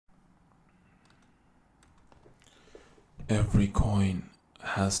Every coin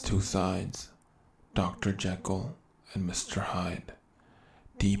has two sides, Dr. Jekyl and Mr. Hyde.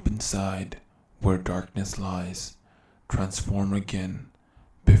 Deep inside, where darkness lies, transform again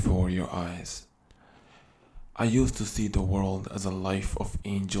before your eyes. I used to see the world as a life of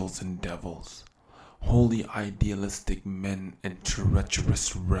angels and devils, holy idealistic men and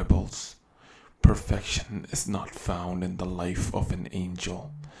treacherous rebels. Perfection is not found in the life of an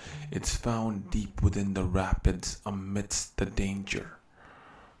angel. It's found deep within the rapids amidst the danger.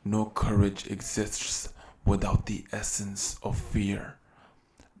 No courage exists without the essence of fear.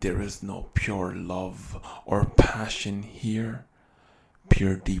 There is no pure love or passion here.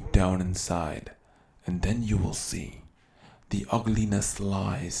 Peer deep down inside, and then you will see the ugliness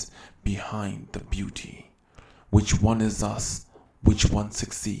lies behind the beauty. Which one is us? Which one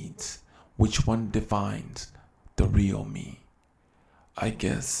succeeds? Which one defines the real me? I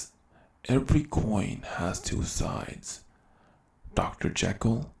guess every coin has two sides, Dr.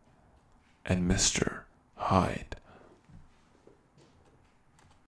 Jekyll and Mr. Hyde.